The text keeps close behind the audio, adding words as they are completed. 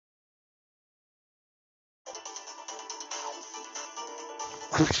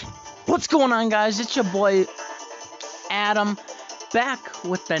What's going on, guys? It's your boy Adam back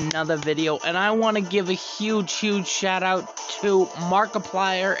with another video, and I want to give a huge shout out to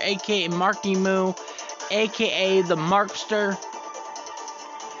Markiplier, aka Marky Moo, aka the Markster.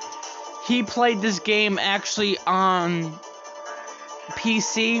 He played this game actually on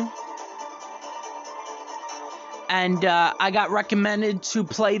PC, and I got recommended to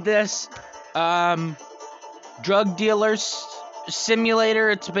play this drug dealers simulator.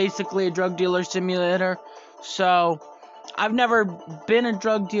 It's basically a drug dealer simulator. So I've never been a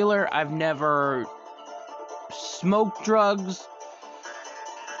drug dealer. I've never smoked drugs.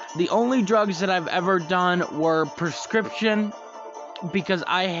 The only drugs that I've ever done were prescription, because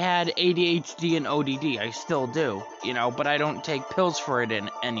I had ADHD and ODD. I still do, you know, but I don't take pills for it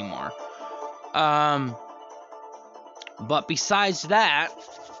anymore. But besides that,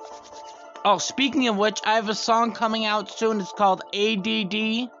 oh, speaking of which, I have a song coming out soon. It's called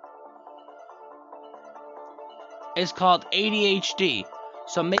ADD. It's called ADHD.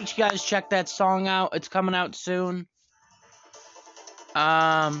 So make sure you guys check that song out. It's coming out soon.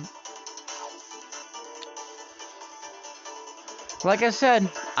 Like I said,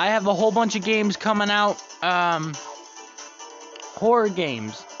 I have a whole bunch of games coming out. Horror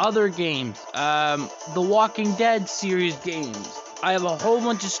games, other games, The Walking Dead series games. I have a whole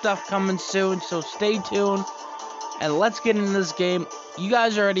bunch of stuff coming soon, so stay tuned, and let's get into this game. You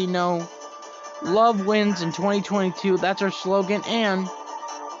guys already know, love wins in 2022, that's our slogan, and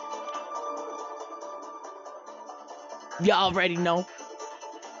y'all already know.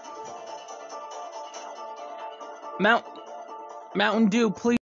 Mountain Dew,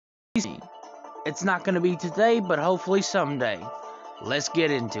 please. It's not gonna be today, but hopefully someday. Let's get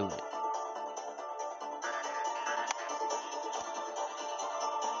into it.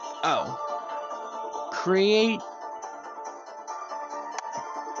 Oh. Create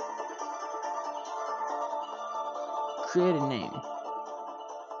a name.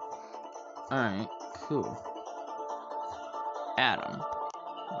 Alright, cool. Adam.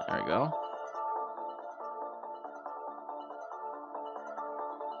 There we go.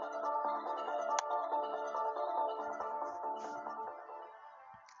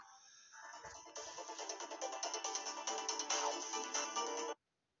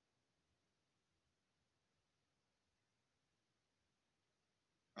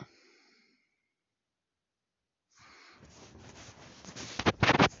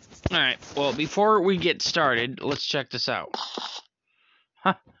 Alright, well, before we get started, let's check this out.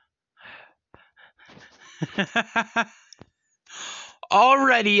 Huh.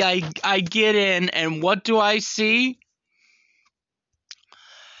 Already, I get in, and what do I see?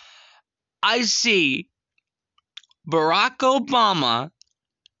 I see Barack Obama,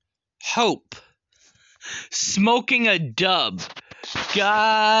 Hope, smoking a dub.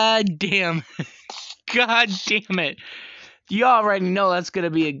 God damn. God damn it. You already know that's gonna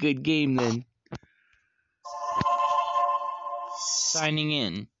be a good game then. Signing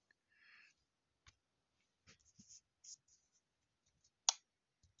in.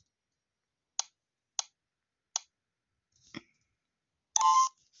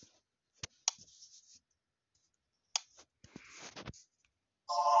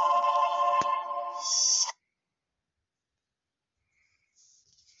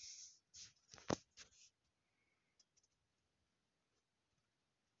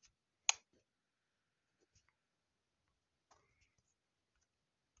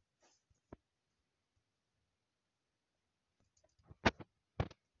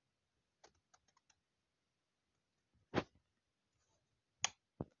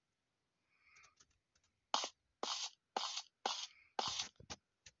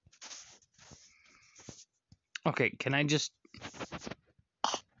 Okay, can I just...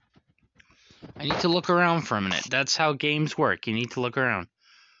 I need to look around for a minute. That's how games work. You need to look around.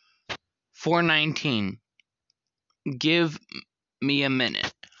 419. Give me a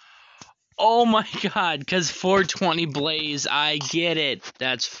minute. Oh my god, because 420 Blaze. I get it.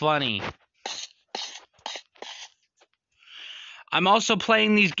 That's funny. I'm also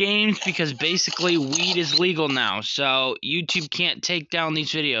playing these games because basically weed is legal now. So YouTube can't take down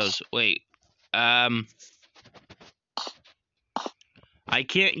these videos. Wait. I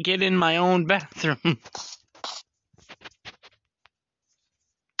can't get in my own bathroom.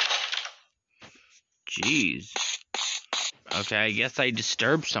 Jeez. Okay, I guess I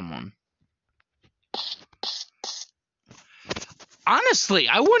disturbed someone. Honestly,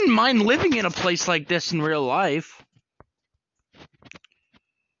 I wouldn't mind living in a place like this in real life.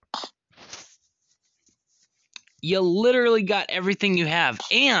 You literally got everything you have.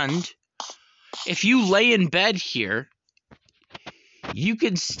 And if you lay in bed here, you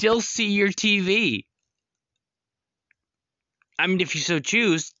can still see your TV. I mean, if you so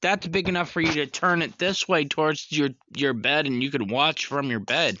choose, that's big enough for you to turn it this way towards your bed, and you can watch from your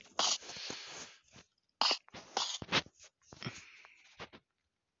bed.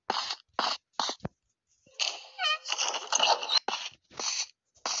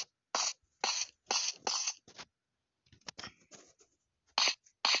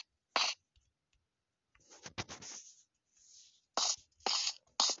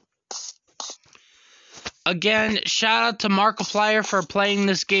 Again, shout out to Markiplier for playing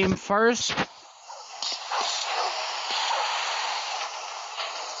this game first.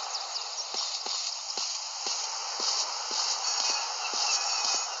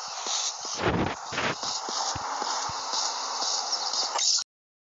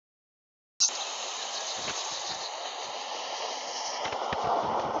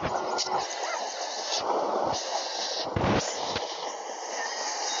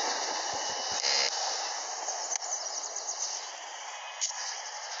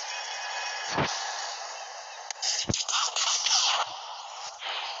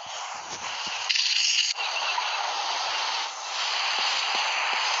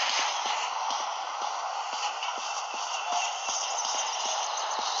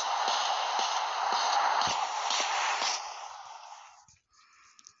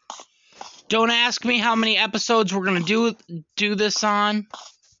 Don't ask me how many episodes we're gonna do this on.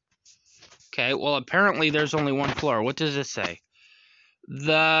 Okay, well apparently there's only one floor. What does it say?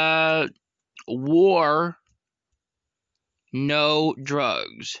 The war, no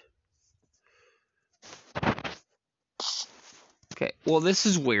drugs. Okay, well this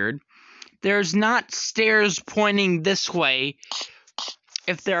is weird. There's not stairs pointing this way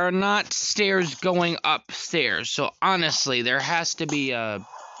if there are not stairs going upstairs. So honestly, there has to be a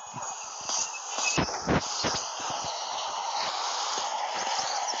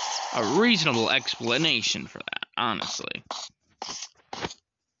reasonable explanation for that, honestly.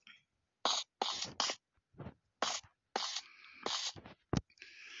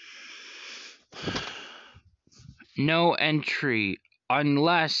 No entry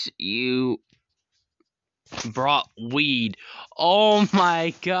unless you brought weed. Oh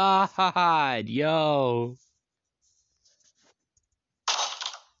my god, yo.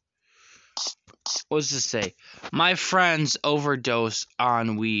 What does this say? My friends overdose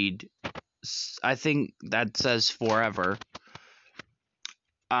on weed. I think that says forever.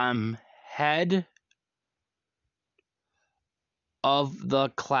 Head of the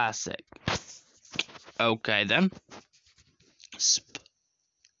classic. Okay then.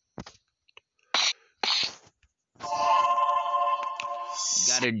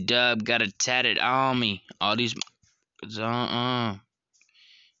 Got a dub, got a tatted on me. All these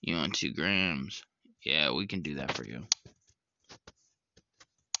you want 2 grams. Yeah, we can do that for you.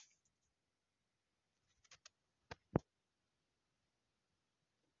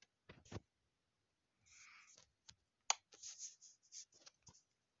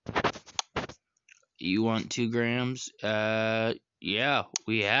 You want 2 grams? Yeah,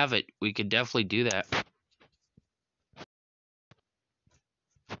 we have it. We could definitely do that.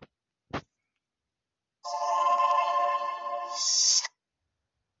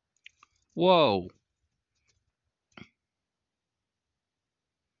 Whoa.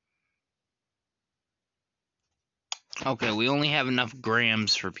 Okay, we only have enough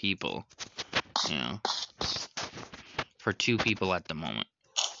grams for people. You know, for 2 people at the moment.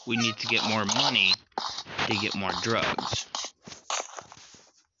 We need to get more money to get more drugs.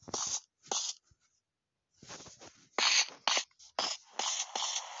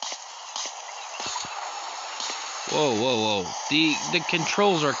 Whoa, whoa, whoa. The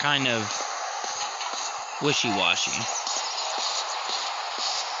controls are kind of wishy-washy.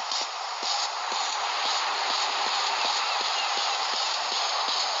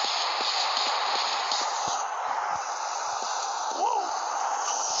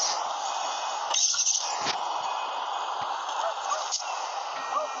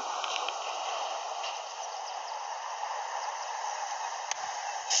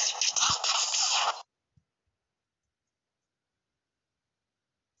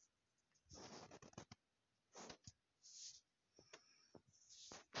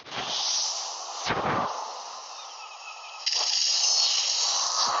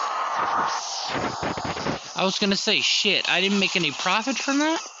 I was gonna say, shit, I didn't make any profit from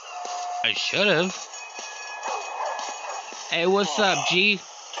that? I should have. Hey, what's up, G?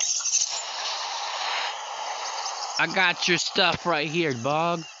 I got your stuff right here,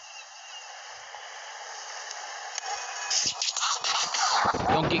 Bog.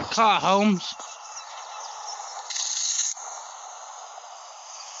 Don't get caught, Holmes.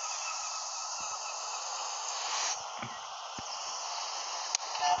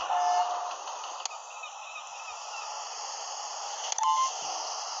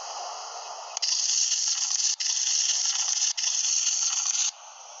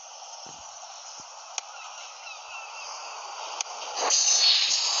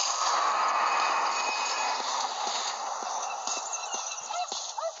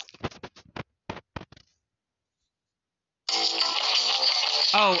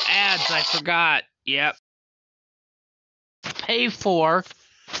 Oh, ads, I forgot. Yep. Pay for.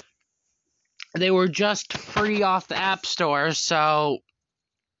 They were just free off the App Store, so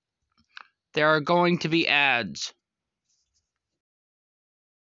there are going to be ads.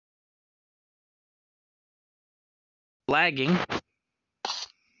 Lagging.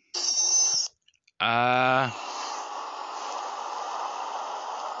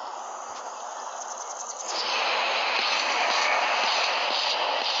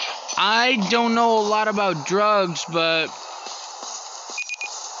 I don't know a lot about drugs, but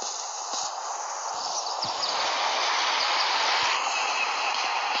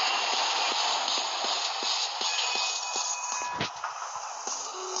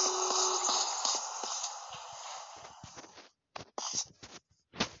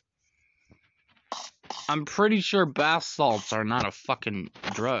I'm pretty sure bath salts are not a fucking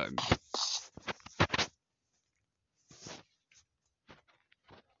drug.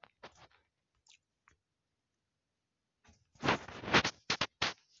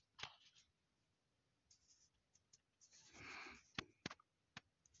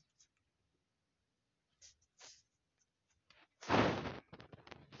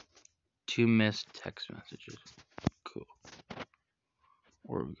 Two missed text messages. Cool.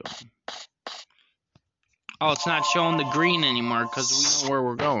 Where are we going? Oh, it's not showing the green anymore because we know where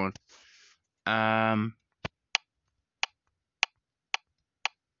we're going.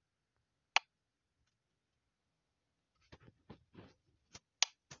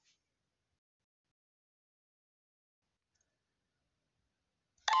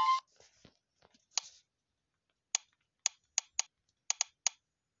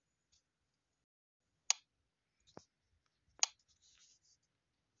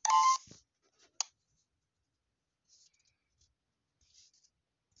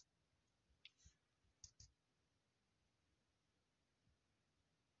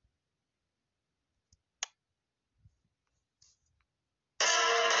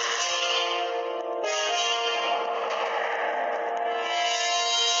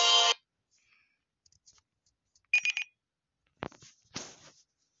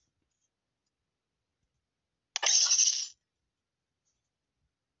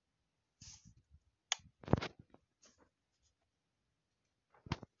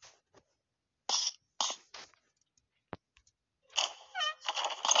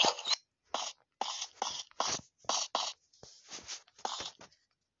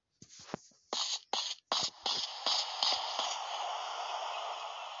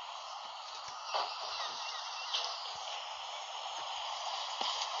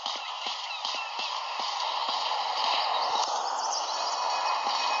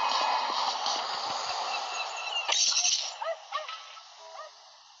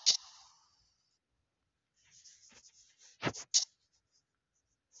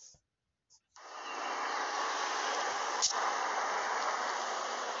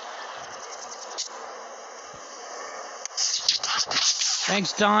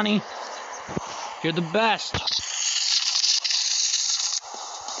 Thanks, Donnie. You're the best.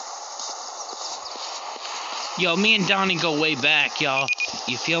 Yo, me and Donnie go way back, y'all.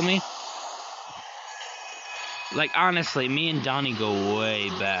 You feel me? Like, honestly, me and Donnie go way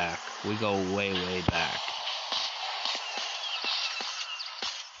back. We go way, way back.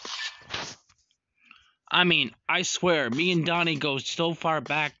 I mean, I swear, me and Donnie go so far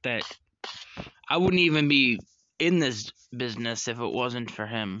back that I wouldn't even be in this business if it wasn't for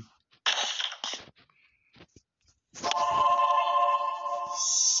him.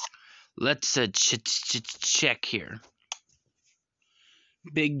 Let's check here.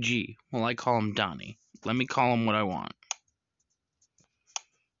 Big G. Well, I call him Donnie. Let me call him what I want.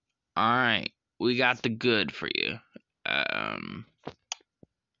 Alright, we got the good for you.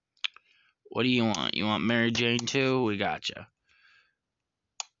 What do you want? You want Mary Jane too? We gotcha.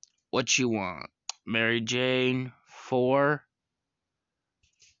 What you want? Mary Jane 4?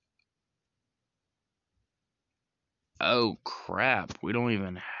 Oh crap, we don't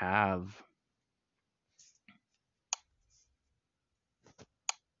even have...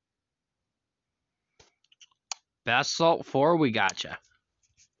 Bath Salt 4? We gotcha.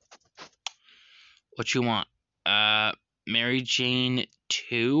 What you want? Mary Jane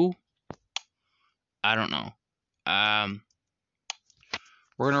 2? I don't know.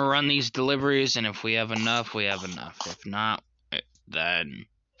 We're gonna run these deliveries, and if we have enough, we have enough. If not, then...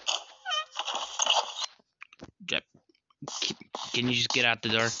 Can you just get out the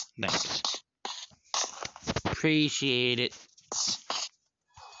door? Thanks. Appreciate it.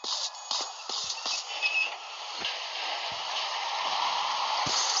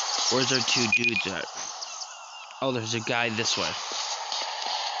 Where's our two dudes at? Oh, there's a guy this way.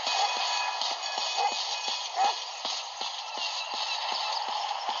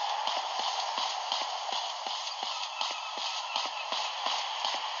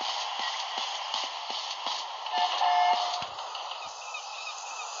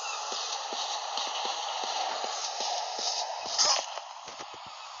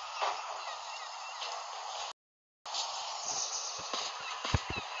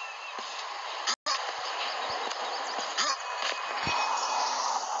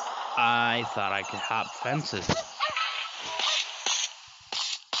 I thought I could hop fences.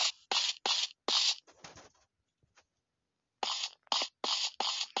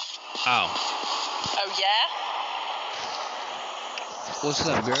 Oh. Oh, yeah? What's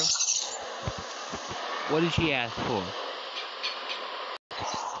up, girl? What did she ask for?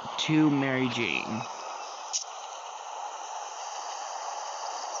 To Mary Jane.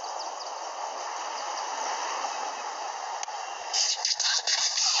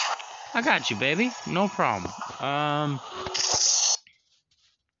 I got you, baby. No problem.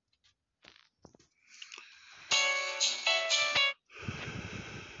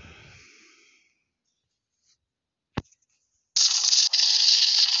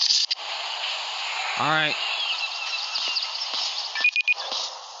 Alright.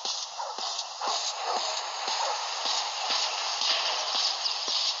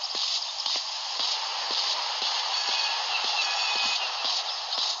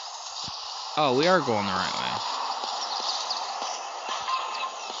 Oh, we are going the right way.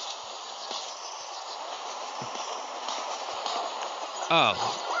 Oh.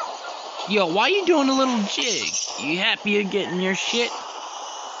 Yo, why you doing a little jig? You happy you're getting your shit?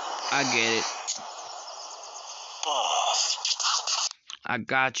 I get it. I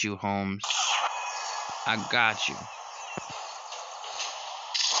got you, Holmes. I got you.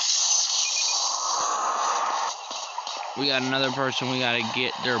 We got another person we gotta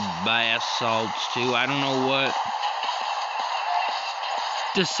get their bath salts too. I don't know what.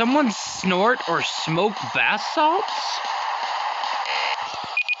 Does someone snort or smoke bath salts?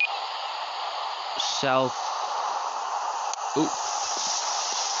 Self. Oop.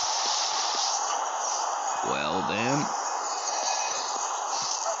 Well then.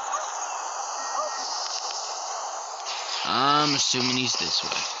 I'm assuming he's this way.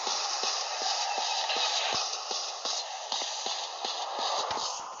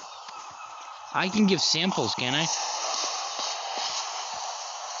 I can give samples, can I?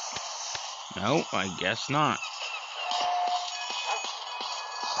 No, I guess not.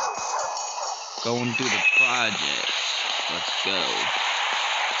 Going through the project. Let's go.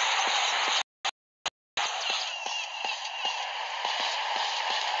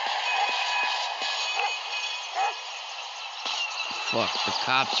 Fuck, the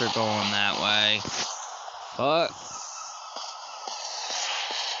cops are going that way. Fuck.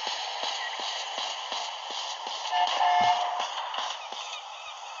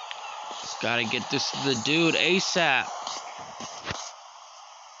 Gotta get this to the dude ASAP.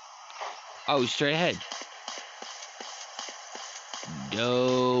 Oh, straight ahead.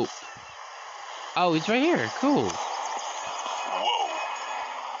 Dope. Oh, he's right here. Cool.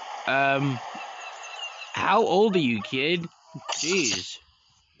 Whoa. How old are you, kid? Jeez.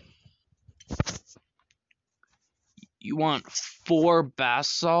 You want 4 bath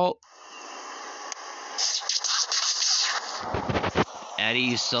salt? At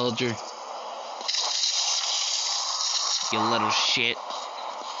ease, soldier. You little shit.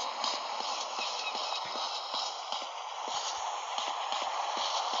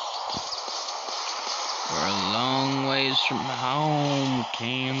 We're a long ways from home,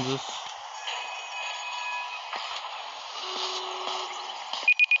 Kansas.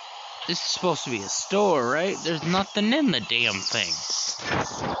 This is supposed to be a store, right? There's nothing in the damn thing.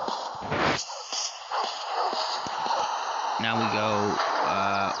 Now we go,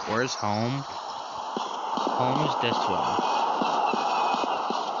 where's home? Home is this way.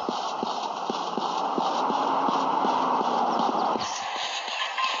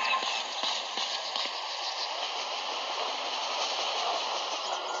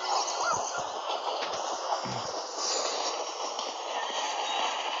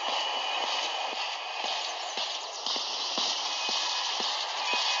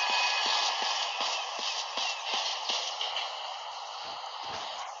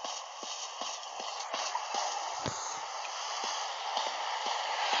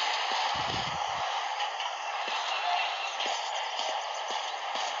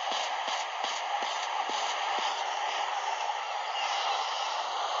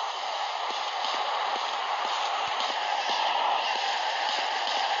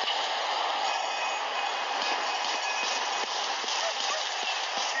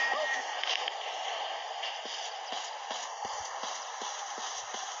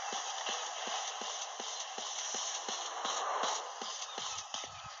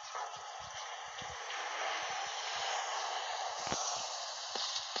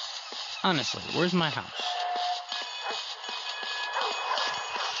 Honestly, where's my house?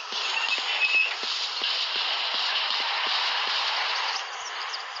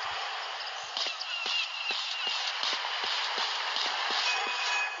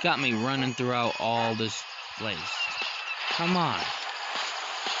 got me running throughout all this place. Come on.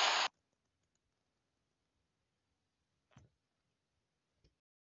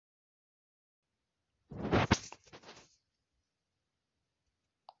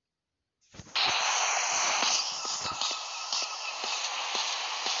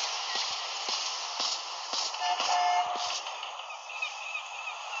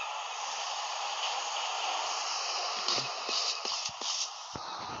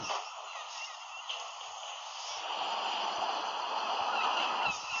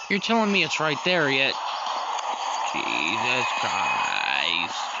 You're telling me it's right there yet? Jesus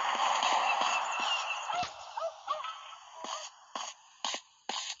Christ.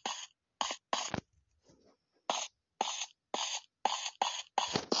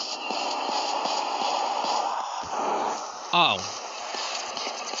 Oh.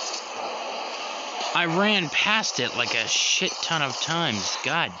 I ran past it like a shit ton of times.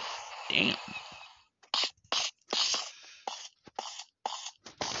 God damn.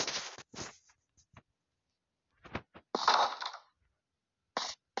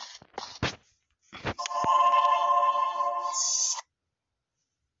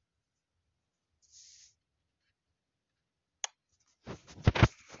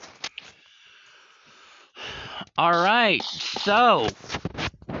 Alright, so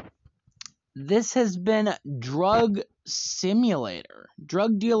this has been Drug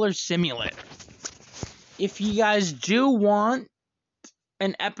Dealer Simulator. If you guys do want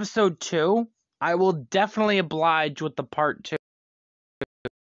an episode 2, I will definitely oblige with the part 2.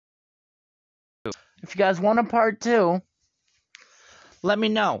 If you guys want a part 2, let me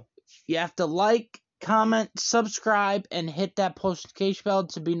know. You have to like, comment, subscribe, and hit that post notification bell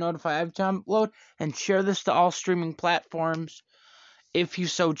to be notified every time I upload, and share this to all streaming platforms. If you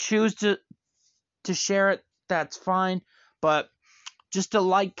so choose to share it, that's fine. But just to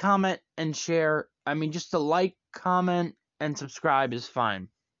like, comment, and share, just to like, comment, and subscribe is fine.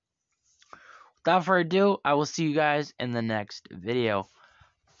 Without further ado, I will see you guys in the next video.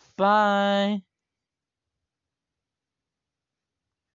 Bye.